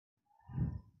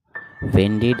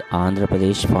When did Andhra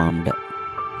Pradesh formed?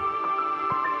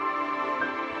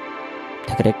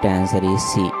 The correct answer is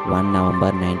C. 1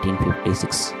 November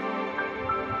 1956.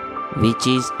 Which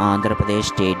is Andhra Pradesh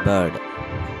state bird?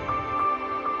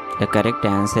 The correct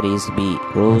answer is B.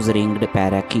 Rose-ringed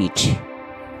parakeet.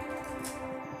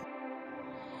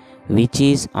 Which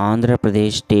is Andhra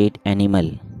Pradesh state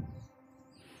animal?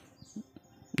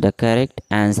 The correct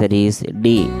answer is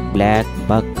D. Black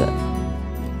buck.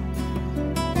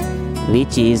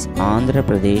 Which is Andhra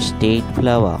Pradesh state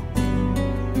flower?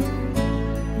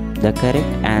 The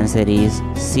correct answer is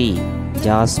C.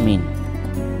 Jasmine.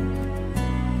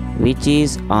 Which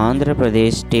is Andhra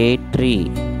Pradesh state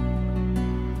tree?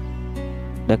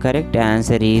 The correct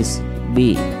answer is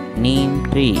B. Neem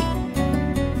tree.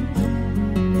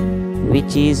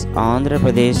 Which is Andhra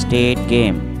Pradesh state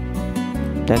game?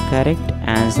 The correct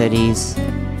answer is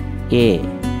A.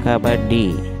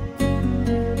 Kabaddi.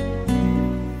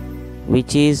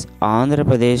 Which is Andhra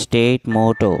Pradesh state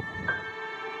motto?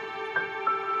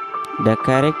 The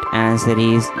correct answer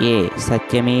is A.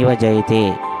 Satyameva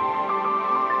Jayate.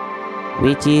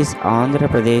 Which is Andhra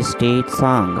Pradesh state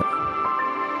song?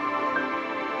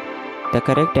 The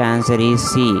correct answer is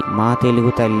C. Ma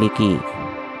Telugu Talliki.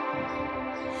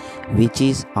 Which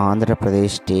is Andhra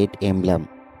Pradesh state emblem?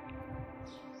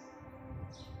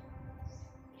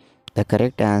 The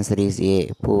correct answer is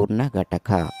A. Purna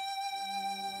Gataka.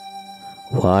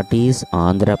 What is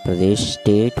Andhra Pradesh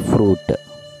state fruit?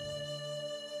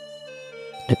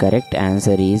 The correct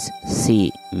answer is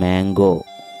C. Mango.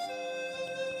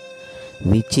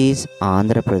 Which is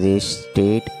Andhra Pradesh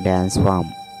state dance form?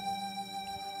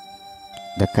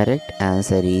 The correct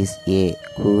answer is A.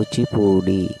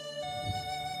 Kuchipudi.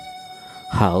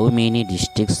 How many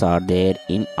districts are there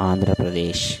in Andhra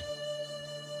Pradesh?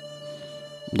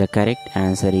 The correct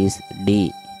answer is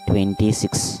D.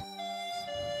 26.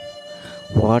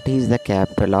 What is the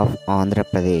capital of Andhra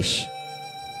Pradesh?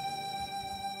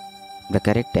 The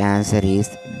correct answer is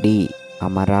D.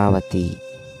 Amaravati.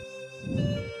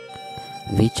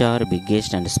 Which are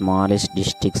biggest and smallest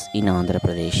districts in Andhra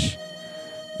Pradesh?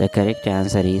 The correct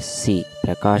answer is C.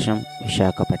 Prakasham,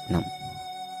 Visakhapatnam.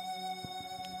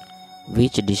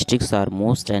 Which districts are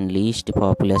most and least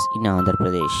populous in Andhra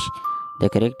Pradesh? The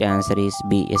correct answer is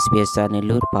B. SPSR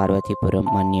Nellore, Parvatipuram,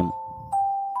 Manyam.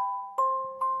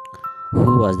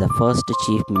 Who was the first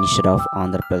Chief Minister of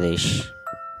Andhra Pradesh?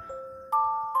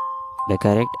 The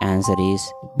correct answer is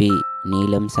B.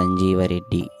 Neelam Sanjeeva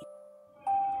Reddy.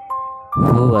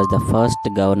 Who was the first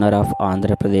Governor of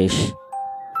Andhra Pradesh?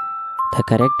 The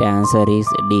correct answer is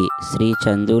D. Sri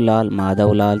Chandulal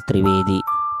Madhavlal Trivedi.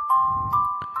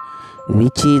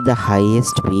 Which is the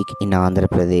highest peak in Andhra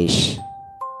Pradesh?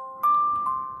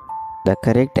 The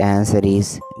correct answer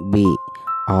is B.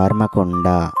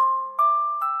 Armakonda.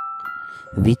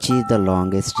 Which is the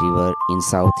longest river in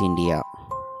South India?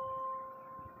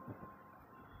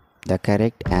 The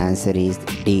correct answer is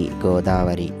D.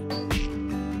 Godavari.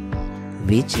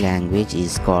 Which language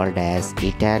is called as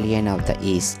Italian of the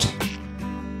East?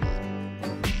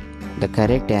 The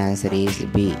correct answer is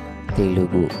B.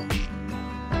 Telugu.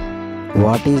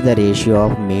 What is the ratio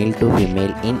of male to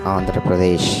female in Andhra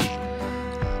Pradesh?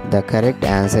 The correct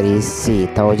answer is C.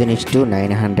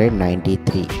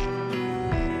 1000:993.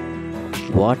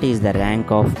 What is the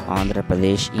rank of Andhra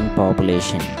Pradesh in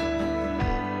population?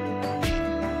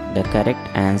 The correct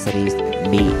answer is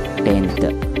B. 10th.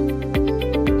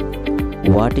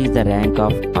 What is the rank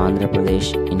of Andhra Pradesh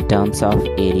in terms of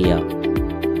area?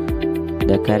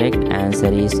 The correct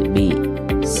answer is B.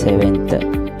 7th.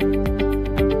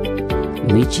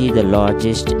 Which is the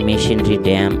largest masonry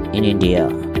dam in India?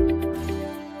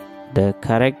 The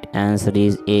correct answer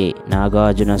is A.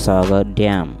 Nagarjuna Sagar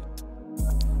Dam.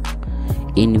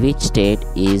 In which state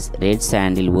is red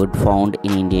sandalwood found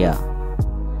in India?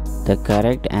 The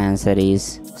correct answer is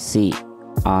C.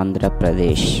 Andhra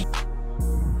Pradesh.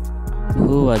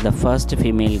 Who was the first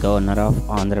female governor of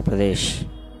Andhra Pradesh?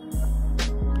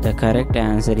 The correct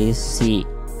answer is C.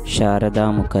 Sharada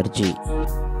Mukherjee.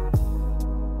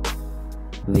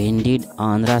 When did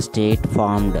Andhra state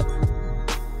formed?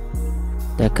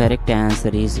 The correct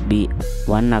answer is B.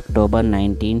 1 October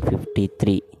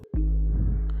 1953.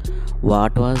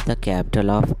 What was the capital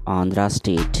of Andhra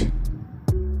state?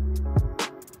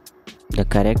 The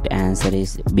correct answer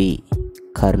is B.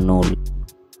 Kurnool.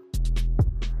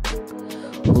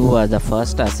 Who was the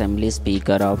first assembly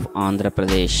speaker of Andhra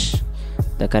Pradesh?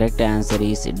 The correct answer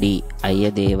is D.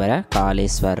 Ayyadevara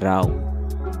Kaleswar Rao.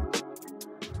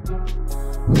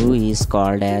 Who is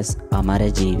called as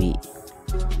Amarajeevi?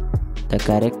 The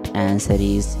correct answer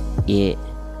is A.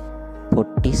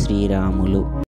 Potti Sriramulu.